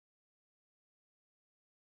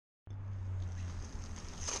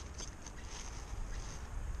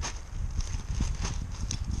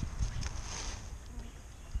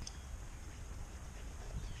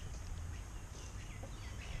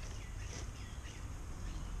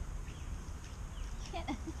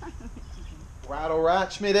Alright,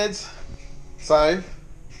 Schmidheads. So,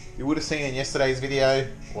 you would have seen in yesterday's video,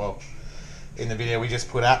 well, in the video we just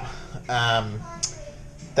put up,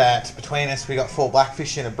 that between us we got 4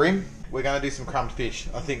 blackfish in a brim. We're going to do some crumbed fish.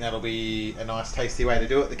 I think that'll be a nice, tasty way to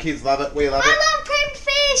do it. The kids love it, we love it. I love crumbed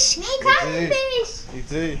fish! Crumbed fish! You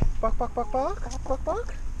do. Buck, buck, buck, buck, buck,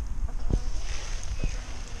 buck.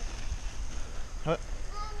 I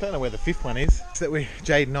don't know where the 5th one is. It's that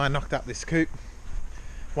Jade and I knocked up this coop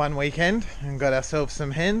one weekend and got ourselves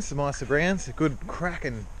some hens, some Isa Browns, good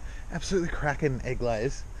cracking, absolutely cracking egg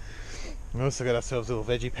layers. We also got ourselves a little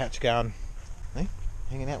veggie patch going,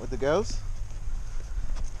 hanging out with the girls.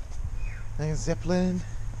 Hey, Zeppelin,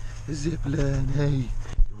 hey,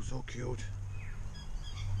 you're so cute.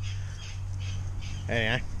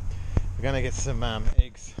 Anyway, we're going to get some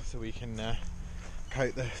eggs so we can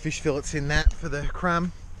coat the fish fillets in that for the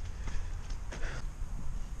crumb.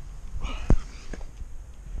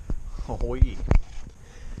 Oh yeah.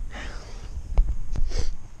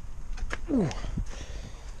 Ooh.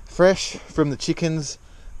 Fresh from the chicken's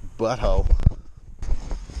butthole.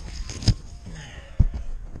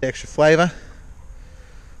 Extra flavour.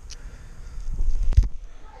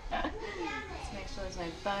 Let's make sure there's no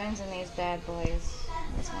bones in these bad boys.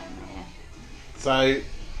 There's one there. So,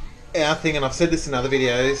 our thing, and I've said this in other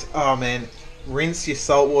videos, oh man, rinse your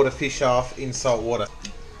saltwater fish off in salt water.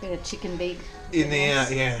 Bit of chicken beak. In there,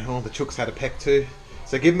 yeah, all the chooks had a peck too.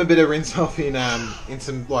 So give them a bit of rinse off in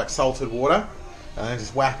some like salted water, and then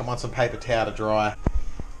just whack them on some paper towel to dry.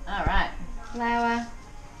 All right, flour.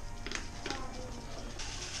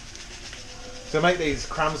 So make these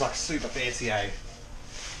crumbs like super fancy, eh?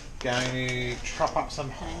 Going to chop up some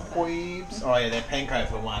hoibs. Oh yeah, they're panko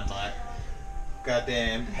for one, like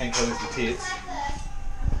goddamn panko is the tits.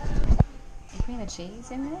 You putting the cheese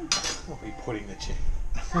in there? What are we putting the cheese?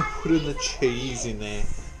 We're putting the cheese in there,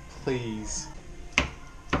 please.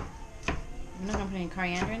 I'm not gonna put any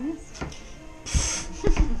coriander in this.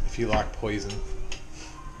 If you like poison.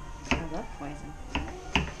 I love poison.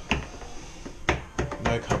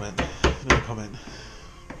 No comment. No comment.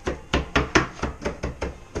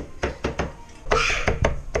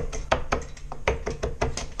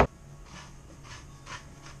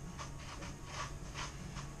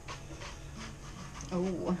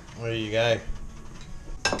 Oh. There you go.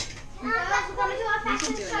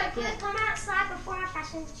 Come outside before our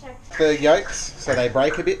fashion show. The yolks, so they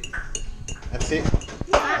break a bit. That's it.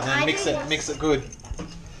 And then mix it good.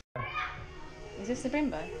 Is this the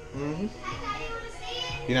Brembo? Mm-hmm.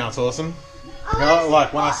 You know it's awesome? You know,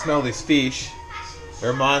 like when I smell this fish, it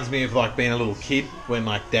reminds me of like being a little kid when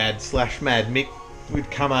like Dad / Mad Mick would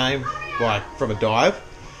come home like from a dive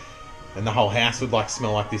and the whole house would like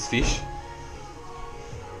smell like this fish.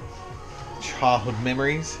 Childhood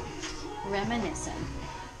memories. Reminiscent.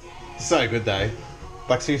 So good though.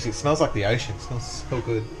 Like seriously, it smells like the ocean. It smells so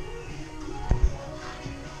good.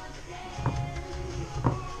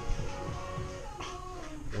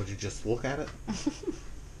 Would you just look at it?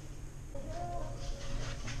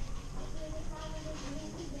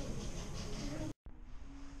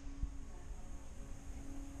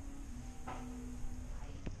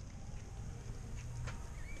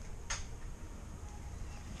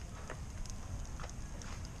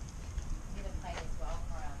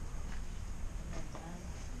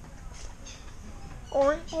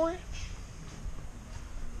 Oi, oi.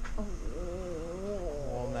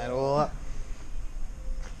 Warm that all up.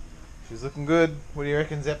 She's looking good. What do you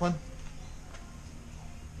reckon, Zeppelin?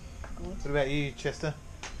 Good. What about you, Chester?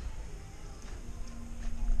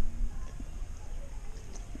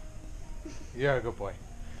 You're a good boy.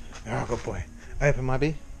 You're a good boy. Open, my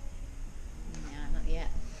bee. No, not yet.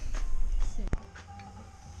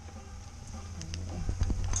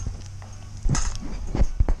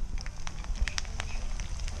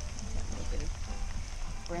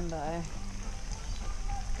 Brembo.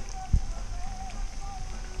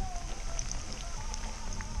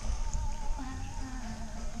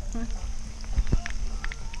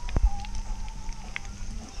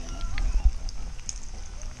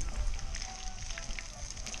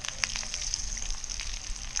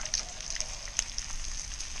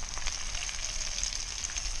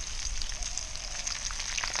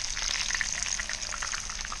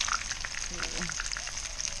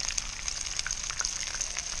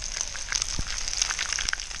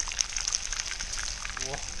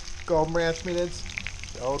 Golden brown, Schmidheads.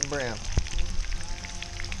 Golden brown.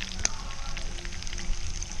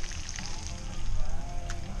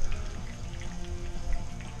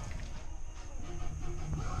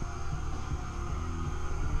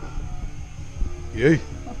 Yay.